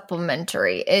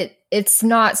supplementary. It's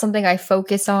not something I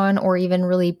focus on or even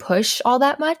really push all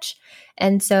that much.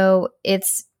 And so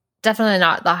it's definitely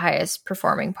not the highest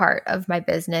performing part of my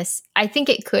business. I think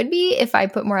it could be if I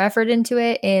put more effort into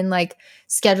it in like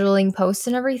scheduling posts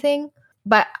and everything.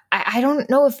 But I don't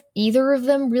know if either of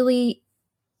them really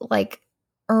like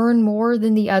earn more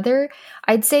than the other.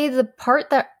 I'd say the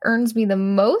part that earns me the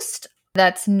most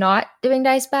that's not doing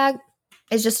Dice Bag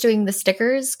is just doing the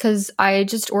stickers because I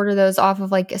just order those off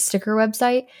of like a sticker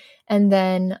website and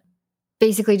then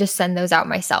basically just send those out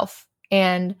myself.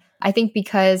 And I think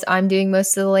because I'm doing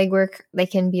most of the legwork, they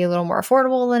can be a little more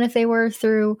affordable than if they were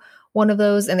through one of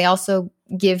those. And they also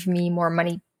give me more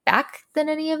money back than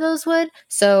any of those would.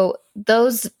 So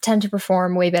those tend to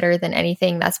perform way better than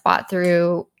anything that's bought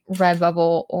through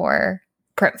Redbubble or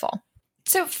Printful.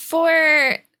 So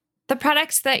for the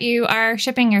products that you are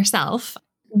shipping yourself,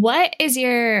 what is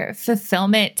your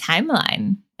fulfillment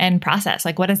timeline and process?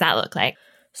 Like, what does that look like?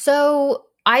 So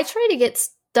I try to get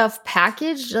stuff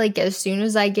packaged like as soon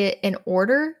as I get an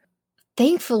order.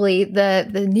 Thankfully,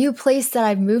 the new place that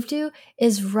I've moved to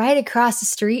is right across the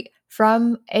street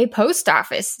from a post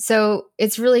office. So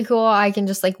it's really cool. I can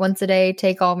just like once a day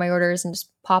take all my orders and just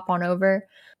pop on over.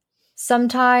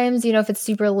 Sometimes, if it's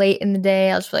super late in the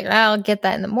day, I'll just be like, I'll get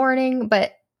that in the morning.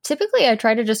 But typically I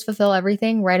try to just fulfill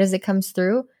everything right as it comes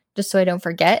through, just so I don't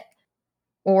forget.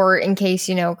 Or in case,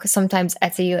 because sometimes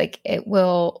Etsy, like it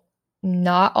will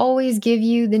not always give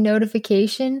you the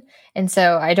notification. And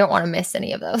so I don't want to miss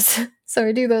any of those. So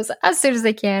I do those as soon as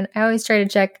I can. I always try to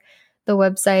check the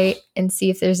website and see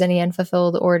if there's any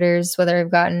unfulfilled orders, whether I've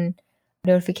gotten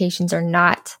notifications or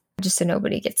not, just so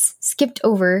nobody gets skipped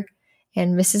over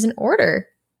and misses an order.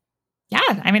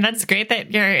 Yeah. I mean, that's great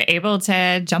that you're able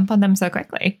to jump on them so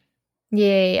quickly.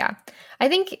 Yeah. I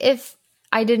think if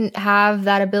I didn't have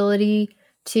that ability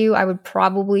to, I would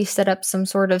probably set up some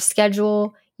sort of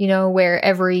schedule, where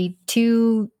every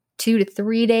 2 to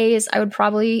 3 days, I would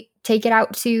probably take it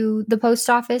out to the post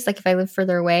office, like if I live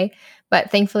further away. But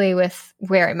thankfully with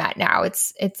where I'm at now,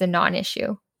 it's a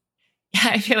non-issue. Yeah,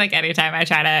 I feel like anytime I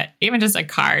try to, even just a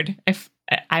card, if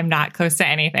I'm not close to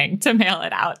anything, to mail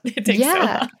it out, it takes so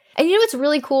long. And what's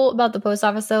really cool about the post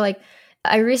office though? Like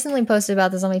I recently posted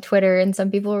about this on my Twitter and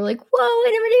some people were like, whoa, I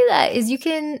never knew that, is you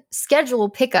can schedule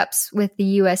pickups with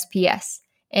the USPS.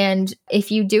 And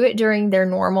if you do it during their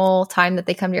normal time that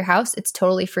they come to your house, it's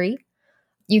totally free.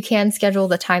 You can schedule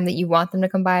the time that you want them to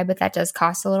come by, but that does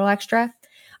cost a little extra.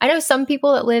 I know some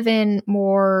people that live in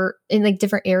like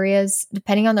different areas,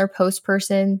 depending on their post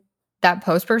person, that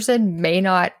post person may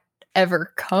not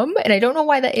ever come. And I don't know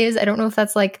why that is. I don't know if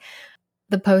that's like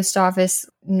the post office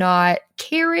not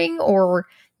caring, or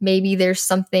maybe there's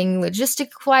something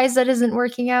logistic-wise that isn't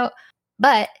working out.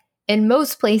 But in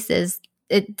most places,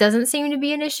 it doesn't seem to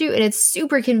be an issue. And it's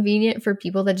super convenient for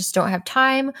people that just don't have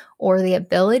time or the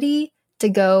ability to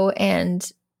go to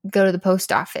the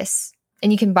post office.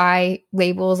 And you can buy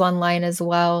labels online as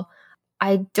well.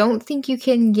 I don't think you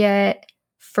can get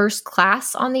first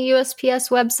class on the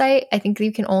USPS website. I think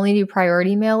you can only do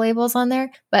priority mail labels on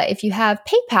there. But if you have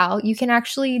PayPal, you can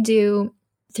actually do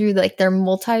through like their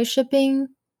multi-shipping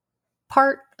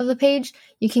part of the page,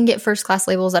 you can get first class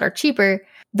labels that are cheaper,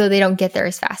 though they don't get there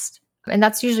as fast. And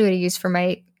that's usually what I use for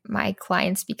my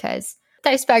clients, because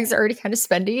dice bags are already kind of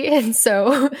spendy. And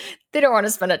so they don't want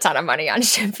to spend a ton of money on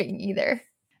shipping either.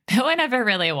 No one ever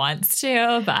really wants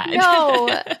to, but no,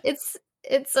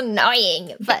 it's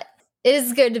annoying, but it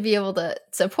is good to be able to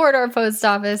support our post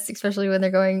office, especially when they're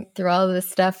going through all of this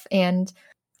stuff. And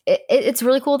it's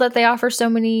really cool that they offer so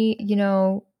many,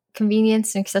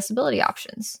 convenience and accessibility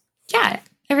options. Yeah,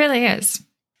 it really is.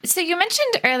 So you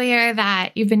mentioned earlier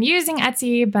that you've been using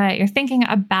Etsy, but you're thinking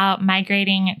about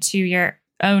migrating to your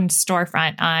own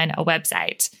storefront on a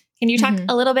website. Can you talk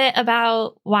a little bit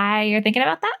about why you're thinking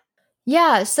about that?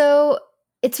 Yeah, so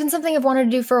it's been something I've wanted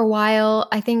to do for a while.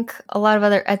 I think a lot of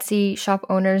other Etsy shop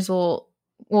owners will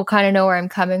kind of know where I'm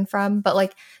coming from, but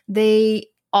like they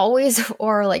always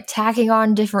are like tacking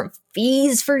on different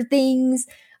fees for things.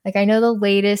 Like I know the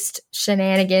latest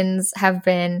shenanigans have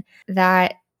been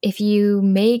that if you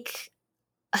make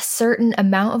a certain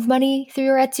amount of money through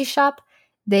your Etsy shop,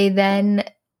 they then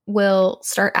will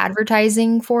start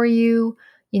advertising for you,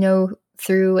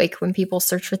 through like when people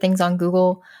search for things on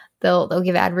Google, they'll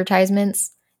give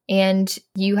advertisements and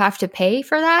you have to pay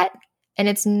for that. And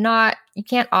you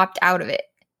can't opt out of it.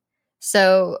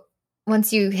 So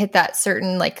once you hit that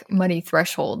certain like money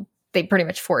threshold, they pretty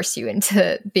much force you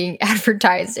into being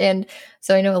advertised. And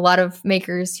so I know a lot of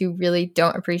makers who really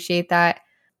don't appreciate that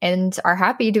and are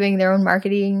happy doing their own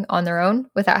marketing on their own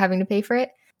without having to pay for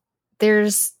it.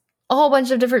 There's a whole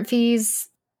bunch of different fees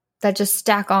that just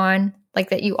stack on, like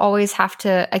that you always have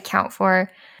to account for.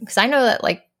 Because I know that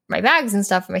like my bags and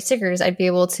stuff, my stickers, I'd be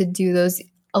able to do those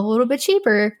a little bit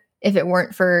cheaper if it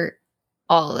weren't for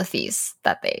all the fees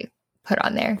that they put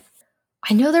on there.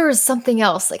 I know there was something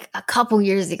else like a couple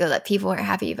years ago that people weren't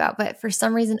happy about, but for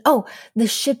some reason, the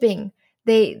shipping.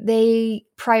 They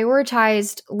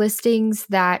prioritized listings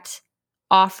that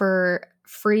offer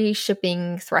free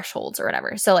shipping thresholds or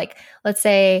whatever. So like, let's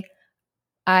say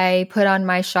I put on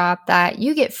my shop that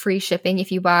you get free shipping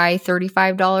if you buy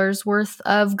 $35 worth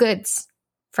of goods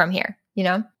from here,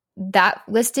 that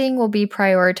listing will be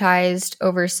prioritized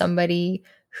over somebody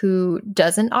who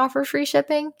doesn't offer free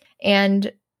shipping.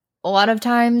 And a lot of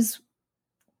times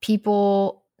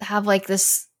people have like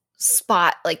this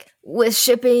spot like with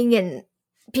shipping, and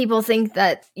people think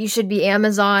that you should be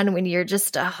Amazon when you're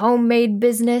just a homemade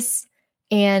business.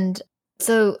 And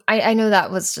so I know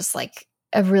that was just like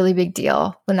a really big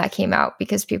deal when that came out,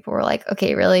 because people were like,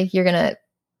 okay, really? You're going to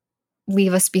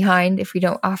leave us behind if we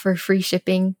don't offer free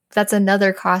shipping? That's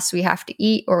another cost we have to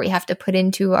eat or we have to put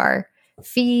into our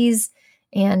fees.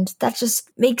 And that just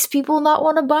makes people not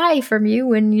want to buy from you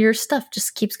when your stuff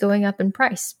just keeps going up in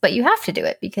price. But you have to do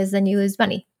it because then you lose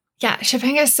money. Yeah,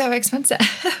 shipping is so expensive.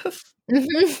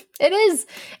 It is.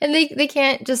 And they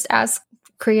can't just ask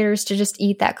creators to just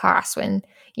eat that cost when,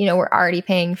 we're already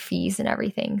paying fees and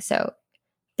everything. So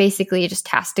basically it just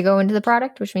has to go into the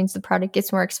product, which means the product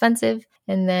gets more expensive.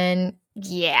 And then,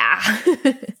 yeah.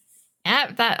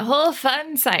 Yep, that whole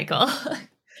fun cycle.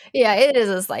 Yeah, it is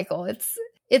a cycle.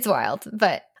 It's wild.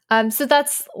 But so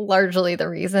that's largely the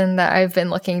reason that I've been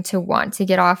looking to want to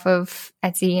get off of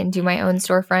Etsy and do my own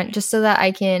storefront, just so that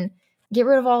I can get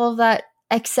rid of all of that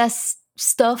excess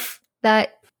stuff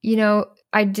that,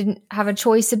 I didn't have a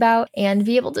choice about and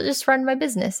be able to just run my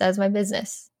business as my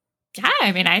business. Yeah,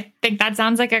 I mean, I think that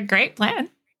sounds like a great plan.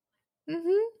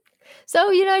 Mm-hmm. So,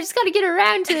 I just got to get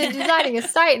around to designing a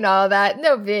site and all that.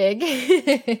 No big.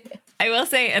 I will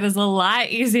say it is a lot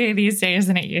easier these days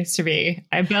than it used to be.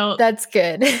 That's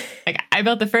good. I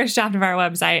built the first draft of our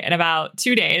website in about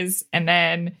 2 days. And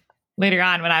then later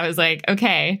on when I was like,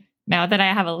 okay, now that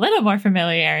I have a little more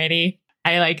familiarity,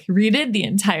 I redid the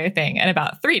entire thing in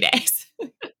about 3 days.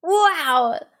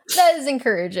 Wow. That is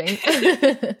encouraging.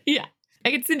 Yeah. I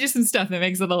can send you some stuff that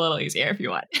makes it a little easier if you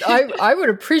want. I would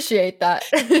appreciate that.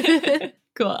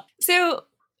 Cool. So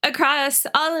across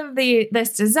all of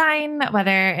this design,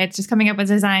 whether it's just coming up with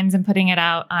designs and putting it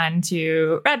out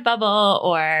onto Redbubble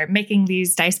or making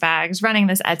these dice bags, running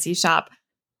this Etsy shop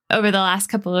over the last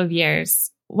couple of years,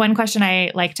 one question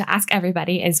I like to ask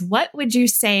everybody is, what would you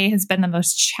say has been the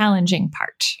most challenging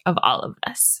part of all of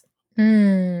this?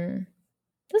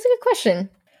 That's a good question.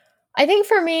 I think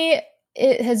for me,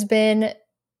 it has been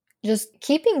just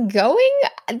keeping going.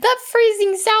 That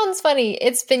phrasing sounds funny.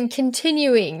 It's been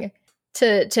continuing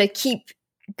to keep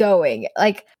going.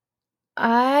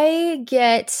 I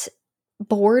get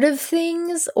bored of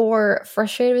things or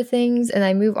frustrated with things and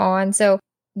I move on. So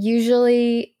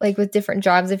usually with different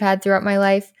jobs I've had throughout my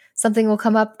life, something will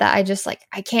come up that I just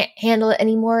I can't handle it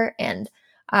anymore. And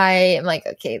I am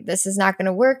okay, this is not going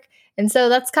to work. And so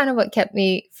that's kind of what kept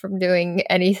me from doing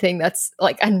anything that's a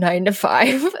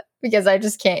 9-to-5 because I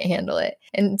just can't handle it.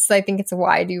 And so I think it's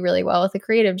why I do really well with a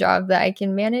creative job that I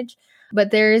can manage.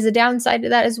 But there is a downside to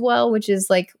that as well, which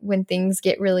is when things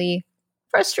get really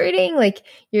frustrating,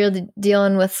 you're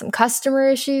dealing with some customer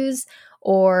issues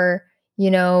or,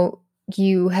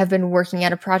 you have been working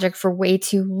at a project for way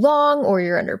too long or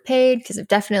you're underpaid, because I've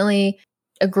definitely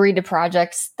agreed to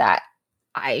projects that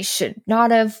I should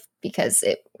not have because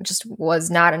it just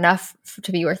was not enough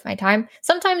to be worth my time.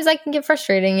 Sometimes I can get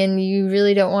frustrating and you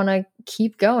really don't want to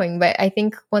keep going. But I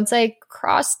think once I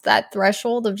crossed that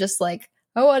threshold of just I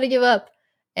want to give up,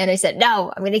 and I said,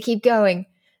 no, I'm going to keep going,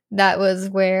 that was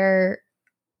where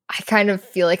I kind of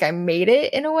feel like I made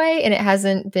it in a way, and it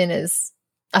hasn't been as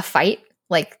a fight.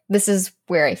 This is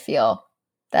where I feel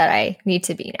that I need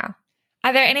to be now.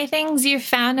 Are there any things you've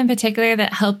found in particular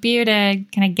that help you to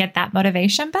kind of get that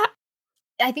motivation back?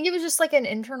 I think it was just an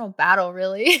internal battle,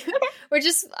 really, which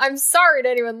is, I'm sorry to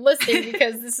anyone listening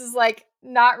because this is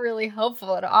not really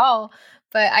helpful at all.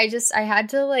 But I had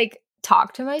to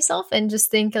talk to myself and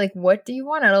just think what do you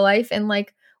want out of life? And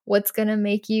what's going to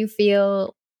make you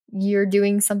feel you're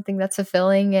doing something that's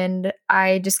fulfilling. And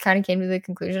I just kind of came to the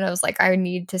conclusion. I was I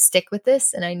need to stick with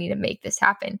this and I need to make this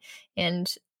happen.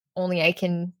 And only I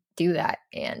can do that.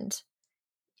 And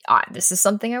this is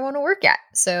something I want to work at.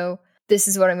 So this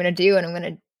is what I'm going to do. And I'm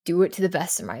going to do it to the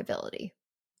best of my ability.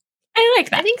 I like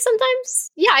that. I think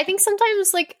sometimes,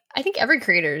 I think every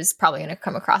creator is probably going to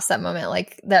come across that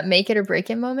moment, that make it or break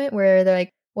it moment where they're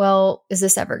well, is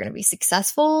this ever going to be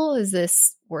successful? Is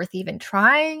this worth even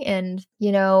trying? And,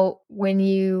 when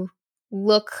you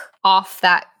look off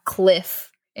that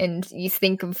cliff and you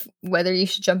think of whether you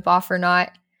should jump off or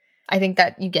not, I think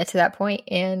that you get to that point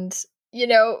and,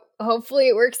 hopefully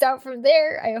it works out from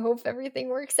there. I hope everything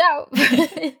works out.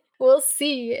 We'll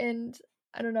see. And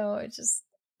I don't know. It's just,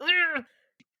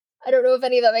 I don't know if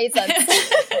any of that made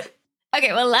sense.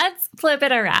 Okay, well, let's flip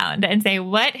it around and say,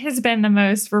 what has been the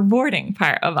most rewarding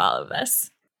part of all of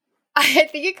this? I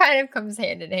think it kind of comes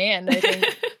hand in hand.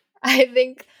 I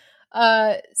think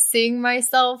seeing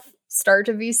myself start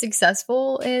to be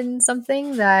successful in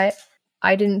something that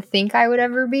I didn't think I would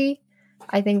ever be.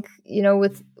 I think,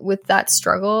 with that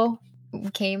struggle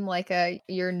came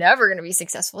you're never going to be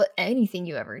successful at anything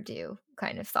you ever do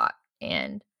kind of thought.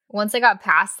 And once I got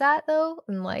past that though,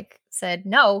 and said,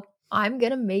 no, I'm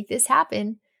going to make this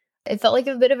happen, it felt like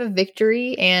a bit of a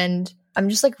victory. And I'm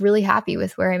just really happy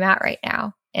with where I'm at right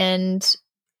now. And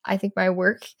I think my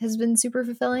work has been super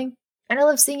fulfilling. And I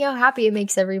love seeing how happy it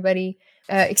makes everybody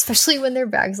especially when they're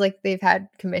bags like they've had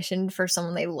commissioned for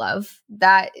someone they love.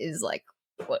 That is like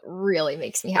what really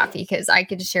makes me happy, because I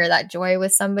get to share that joy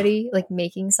with somebody, like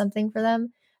making something for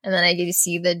them. And then I get to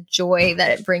see the joy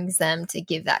that it brings them to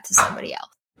give that to somebody else.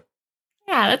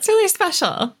 Yeah, that's really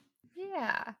special.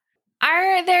 Yeah.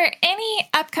 Are there any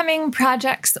upcoming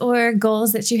projects or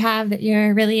goals that you have that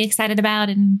you're really excited about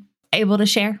and able to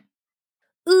share?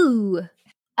 Ooh,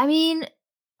 I mean,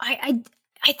 I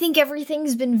think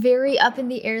everything's been very up in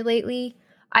the air lately.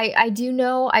 I do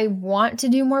know I want to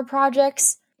do more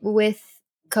projects. With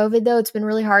COVID, though, it's been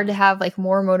really hard to have like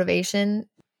more motivation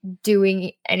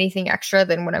doing anything extra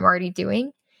than what I'm already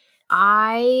doing.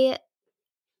 I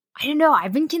don't know.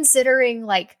 I've been considering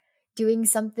like doing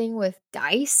something with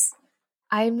dice.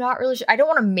 I'm not really sure. I don't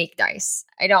want to make dice.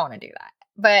 I don't want to do that.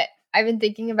 But I've been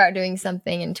thinking about doing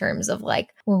something in terms of like,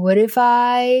 well, what if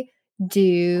I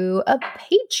do a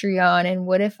Patreon? And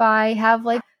what if I have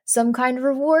like some kind of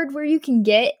reward where you can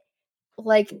get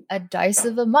like a dice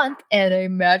of a month and a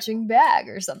matching bag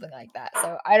or something like that.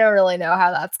 So I don't really know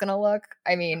how that's going to look.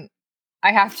 I mean,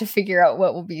 I have to figure out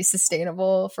what will be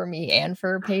sustainable for me and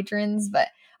for patrons, but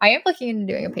I am looking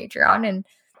into doing a Patreon, and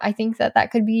I think that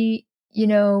that could be, you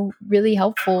know, really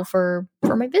helpful for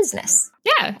my business.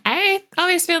 Yeah, I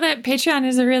always feel that Patreon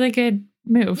is a really good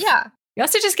move. Yeah. You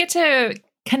also just get to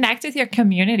connect with your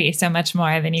community so much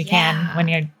more than you can when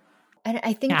you're... And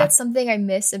I think that's something I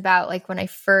miss about like when I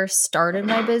first started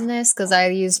my business, because I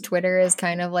used Twitter as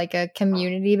kind of like a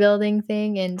community building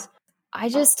thing. And I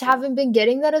just haven't been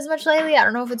getting that as much lately. I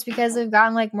don't know if it's because I've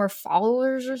gotten like more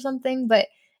followers or something, but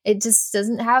it just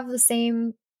doesn't have the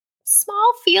same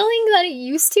small feeling that it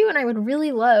used to. And I would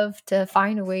really love to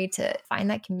find a way to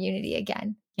find that community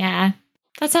again. Yeah,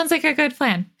 that sounds like a good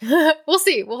plan. We'll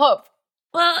see. We'll hope.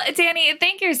 Well, Dani,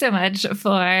 thank you so much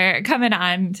for coming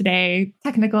on today.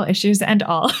 Technical issues and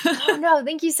all. Oh, no,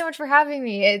 thank you so much for having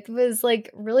me. It was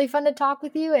like really fun to talk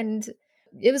with you, and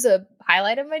it was a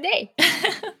highlight of my day.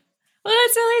 Well,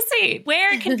 that's really sweet.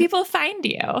 Where can people find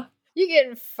you? You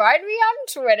can find me on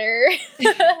Twitter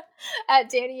at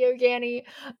Dani Yogani,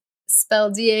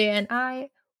 spelled DaniYogani.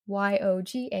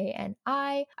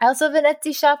 I also have an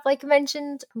Etsy shop, like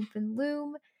mentioned, Open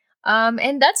Loom.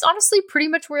 And that's honestly pretty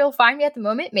much where you'll find me at the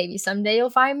moment. Maybe someday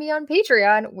you'll find me on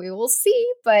Patreon. We will see.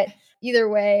 But either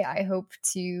way, I hope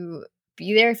to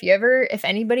be there. If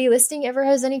anybody listening ever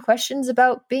has any questions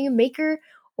about being a maker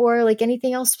or like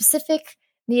anything else specific,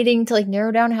 needing to like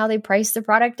narrow down how they price the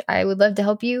product, I would love to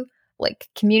help you. Like,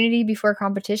 community before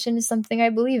competition is something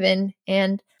I believe in,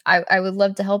 and I would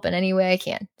love to help in any way I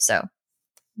can. So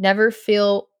never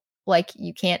feel like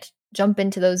you can't jump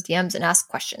into those DMs and ask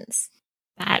questions.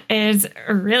 That is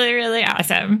really, really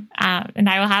awesome. And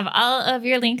I will have all of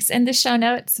your links in the show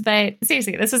notes. But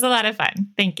seriously, this was a lot of fun.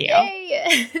 Thank you.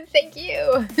 Yay! Thank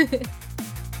you.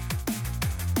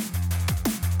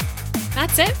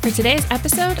 That's it for today's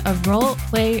episode of Role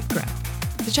Play Grow.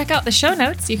 To check out the show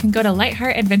notes, you can go to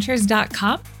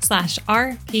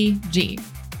lightheartadventures.com/RPG.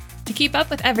 To keep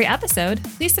up with every episode,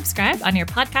 please subscribe on your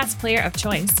podcast player of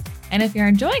choice. And if you're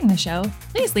enjoying the show,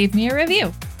 please leave me a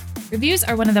review. Reviews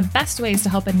are one of the best ways to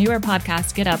help a newer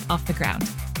podcast get up off the ground.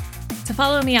 To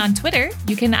follow me on Twitter,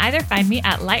 you can either find me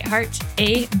at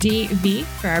lightheartadv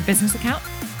for our business account,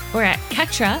 or at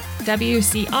Ketra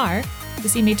WCR to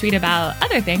see me tweet about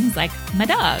other things like my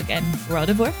dog and World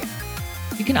of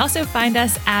Warcraft. You can also find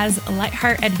us as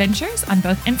Lightheart Adventures on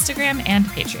both Instagram and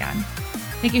Patreon.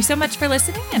 Thank you so much for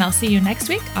listening, and I'll see you next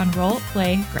week on Role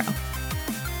Play Grow.